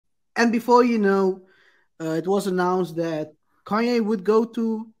And before you know, it was announced that Kanye would go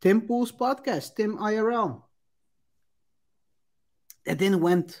to Tim Pool's podcast, Tim IRL. That didn't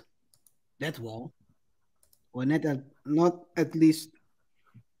went that well, or not at least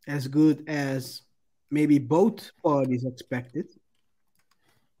as good as maybe both parties expected.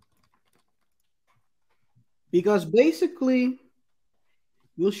 Because basically,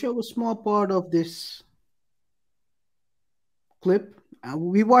 we'll show a small part of this clip.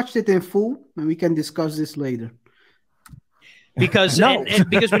 We watched it in full, and we can discuss this later. Because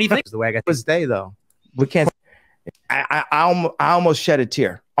because when you think the way I got was they though, we can't. I almost shed a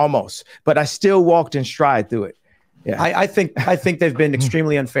tear, almost, but I still walked in stride through it. Yeah, I think they've been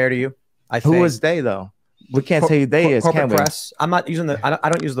extremely unfair to you. Who was they though? We can't say who they is. Corporate press. I'm not using I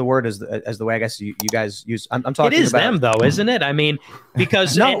don't use the word as the way I guess you guys use. I'm talking. It is about them though, isn't it? I mean,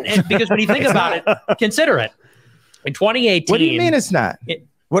 because because when you think about it, consider it. In 2018. What do you mean it's not?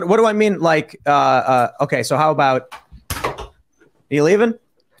 What do I mean? Like, okay, so how about? Are you leaving?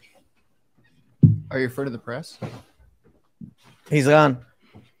 Are you referring to the press? He's gone.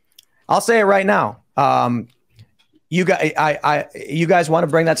 I'll say it right now. You guys want to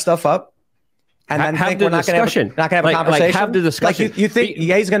bring that stuff up, and then think we're not going to have a conversation. Have the discussion. Like you think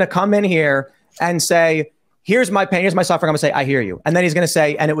Ye's going to come in here and say, "Here's my pain. Here's my suffering." I'm going to say, "I hear you," and then he's going to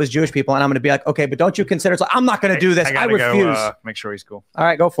say, "And it was Jewish people," and I'm going to be like, "Okay, but don't you consider?" It's like, I'm not going to do this. I refuse. Make sure he's cool. All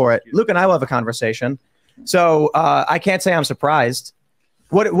right, go for it. Luke and I will have a conversation. So I can't say I'm surprised.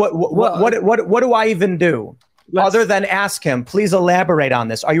 What do I even do other than ask him, please elaborate on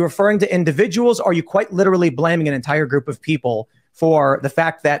this? Are you referring to individuals? Or are you quite literally blaming an entire group of people for the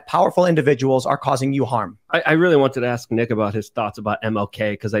fact that powerful individuals are causing you harm? I really wanted to ask Nick about his thoughts about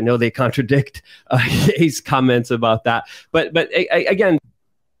MLK because I know they contradict his comments about that. But again,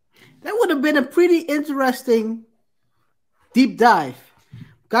 that would have been a pretty interesting deep dive.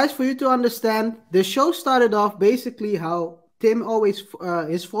 Guys, for you to understand, the show started off basically how Tim always,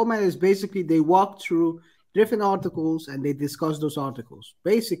 his format is basically they walk through different articles and they discuss those articles,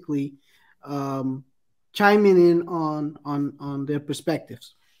 basically chiming in on their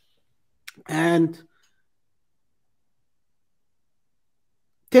perspectives. And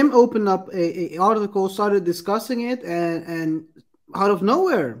Tim opened up a article, started discussing it, and out of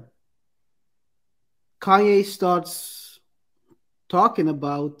nowhere, Kanye starts talking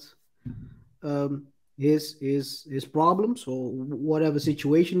about his problems or whatever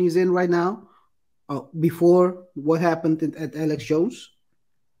situation he's in right now, before what happened at Alex Jones.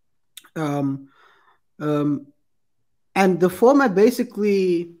 And the format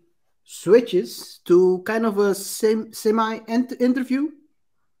basically switches to kind of a semi-interview,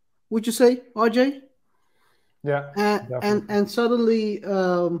 would you say, RJ? Yeah. And suddenly,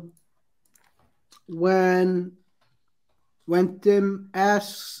 when Tim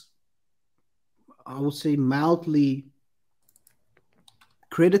asks, I would say mildly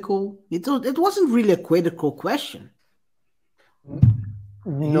critical, it wasn't really a critical question.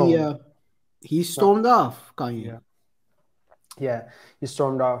 No. He stormed off, Kanye. Yeah, he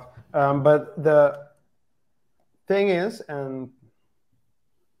stormed off. But the thing is, we're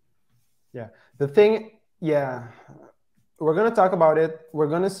going to talk about it. We're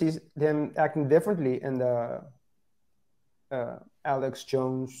going to see them acting differently in the Alex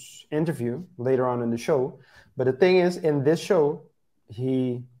Jones interview later on in the show. But the thing is, in this show,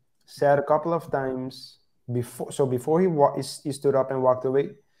 he said a couple of times before he stood up and walked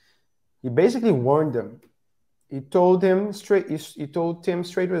away, he basically warned them. He told Tim straight to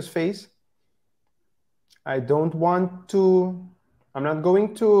his face, I'm not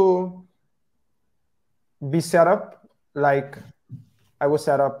going to be set up like I was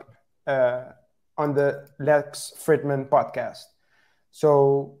set up on the Lex Fridman podcast.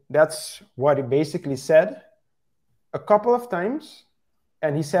 So that's what he basically said a couple of times.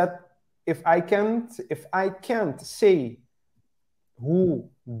 And he said, if I can't say who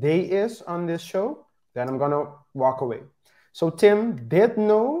they is on this show, then I'm going to walk away. So Tim did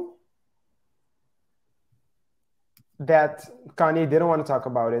know that Kanye didn't want to talk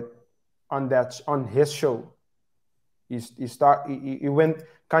about it on his show. Kanye went,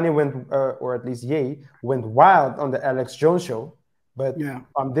 or at least Ye went wild on the Alex Jones show. But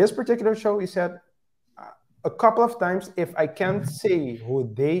on this particular show, he said a couple of times, if I can't say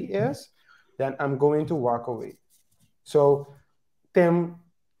who they is, then I'm going to walk away. So Tim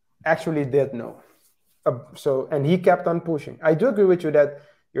actually did know. And he kept on pushing. I do agree with you that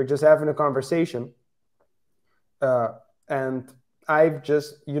you're just having a conversation. And I've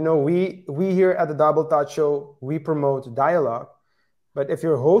just, we here at the Double Touch Show, we promote dialogue. But if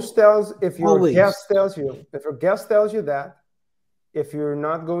your guest tells you that, if you're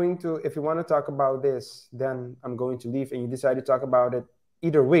not going to, if you want to talk about this, then I'm going to leave, and you decide to talk about it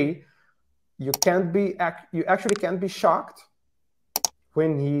either way, you actually can't be shocked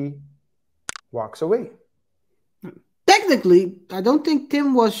when he walks away. Technically, I don't think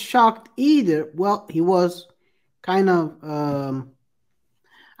Tim was shocked either. Well, he was kind of,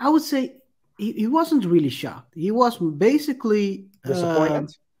 I would say he wasn't really shocked. He was basically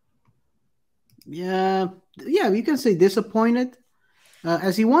Disappointed. Yeah, you can say disappointed,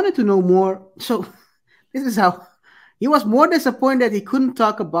 as he wanted to know more. So this is how he was more disappointed that he couldn't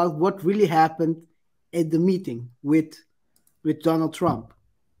talk about what really happened at the meeting with Donald Trump.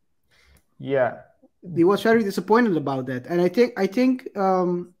 Yeah, he was very disappointed about that, and I think.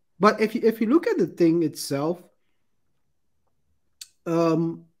 But if you look at the thing itself,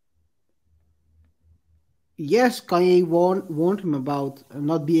 yes, Kanye warned him about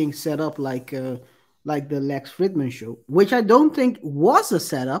not being set up like the Lex Fridman show, which I don't think was a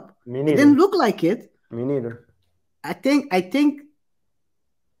setup. Me It neither. didn't look like it. Me neither. I think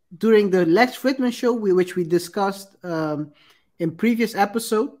during the Lex Fridman show, which we discussed in a previous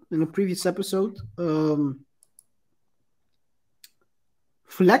episode,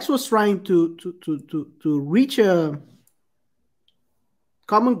 Lex was trying to reach a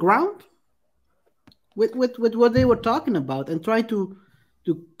common ground with what they were talking about, and trying to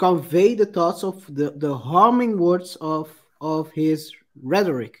convey the thoughts of the harming words of his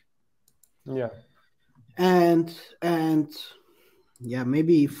rhetoric. Yeah. And yeah,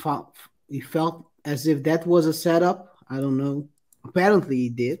 maybe he felt as if that was a setup. I don't know. Apparently he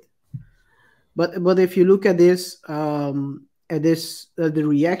did. But if you look at this, the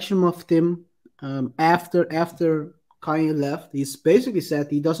reaction of Tim after Kanye left, he's basically said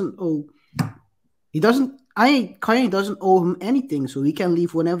Kanye doesn't owe him anything, so he can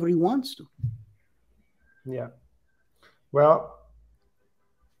leave whenever he wants to. Yeah. Well,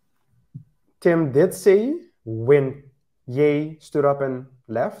 Tim did say when Ye stood up and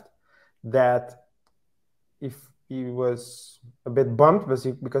left that if he was a bit bummed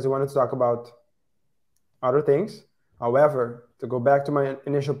because he wanted to talk about other things. However, to go back to my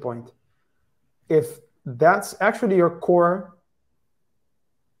initial point, if that's actually your core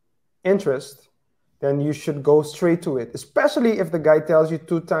interest, then you should go straight to it. Especially if the guy tells you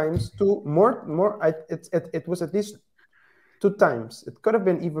it was at least 2 times. It could have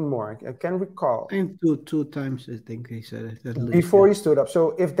been even more. I can't recall. I think two times. I think he said it. Before he stood up.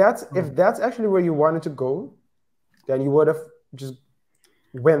 So if that's actually where you wanted to go, then you would have just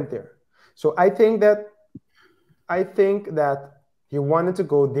went there. So I think that he wanted to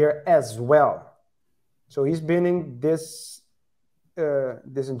go there as well. So he's being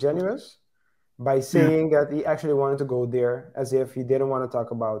disingenuous by saying that he actually wanted to go there, as if he didn't want to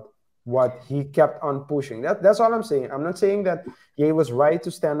talk about what he kept on pushing. That's all I'm saying. I'm not saying that Ye was right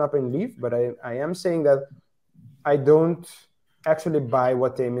to stand up and leave, but I am saying that I don't actually buy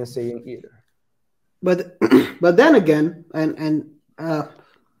what Tim is saying either. But then again,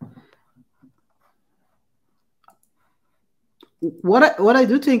 what I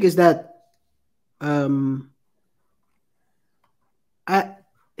do think is that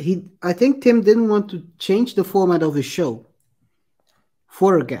I think Tim didn't want to change the format of his show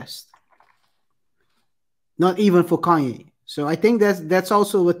for a guest, not even for Kanye. So I think that's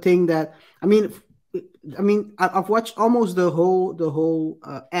also a thing that I mean I've watched almost the whole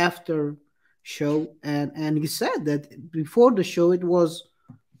after show, and he said that before the show it was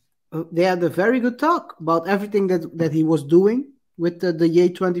they had a very good talk about everything that he was doing with the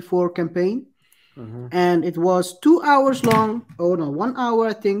YE24 campaign. Mm-hmm. And it was 2 hours long. Oh no, 1 hour.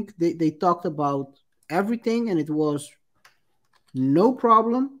 I think they talked about everything, and it was no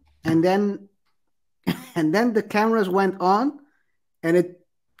problem. And then the cameras went on, and it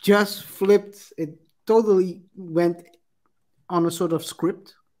just flipped. It totally went on a sort of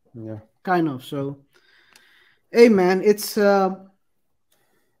script. Yeah, kind of. So, hey man, it's a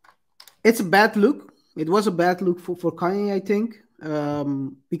bad look. It was a bad look for Kanye, I think,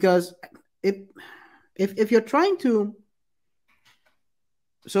 because if you're trying to,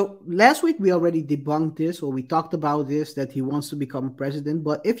 so last week we already debunked this, or we talked about this, that he wants to become president.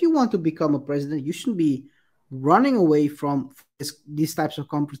 But if you want to become a president, you shouldn't be running away from these types of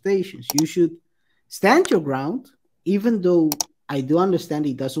confrontations. You should stand your ground, even though I do understand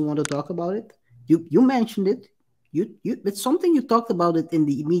he doesn't want to talk about it. You mentioned it. It's something you talked about it in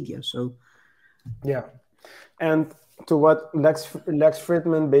the media. So yeah, and to what Lex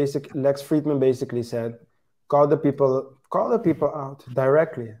Fridman basically said, call the people out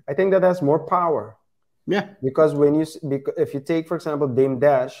directly. I think that has more power. Yeah, because if you take, for example, Dame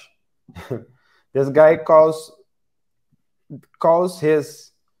Dash, this guy calls calls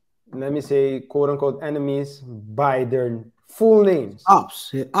his, let me say, quote unquote enemies by their full names.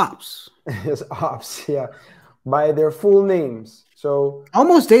 Ops. His ops, yeah, by their full names. So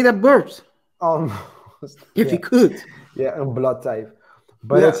almost date of birth. Almost, if yeah. you could. Yeah, and blood type.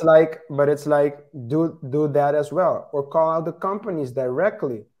 But it's like, do that as well, or call out the companies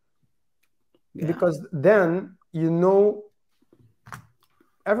directly, because then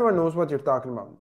everyone knows what you're talking about.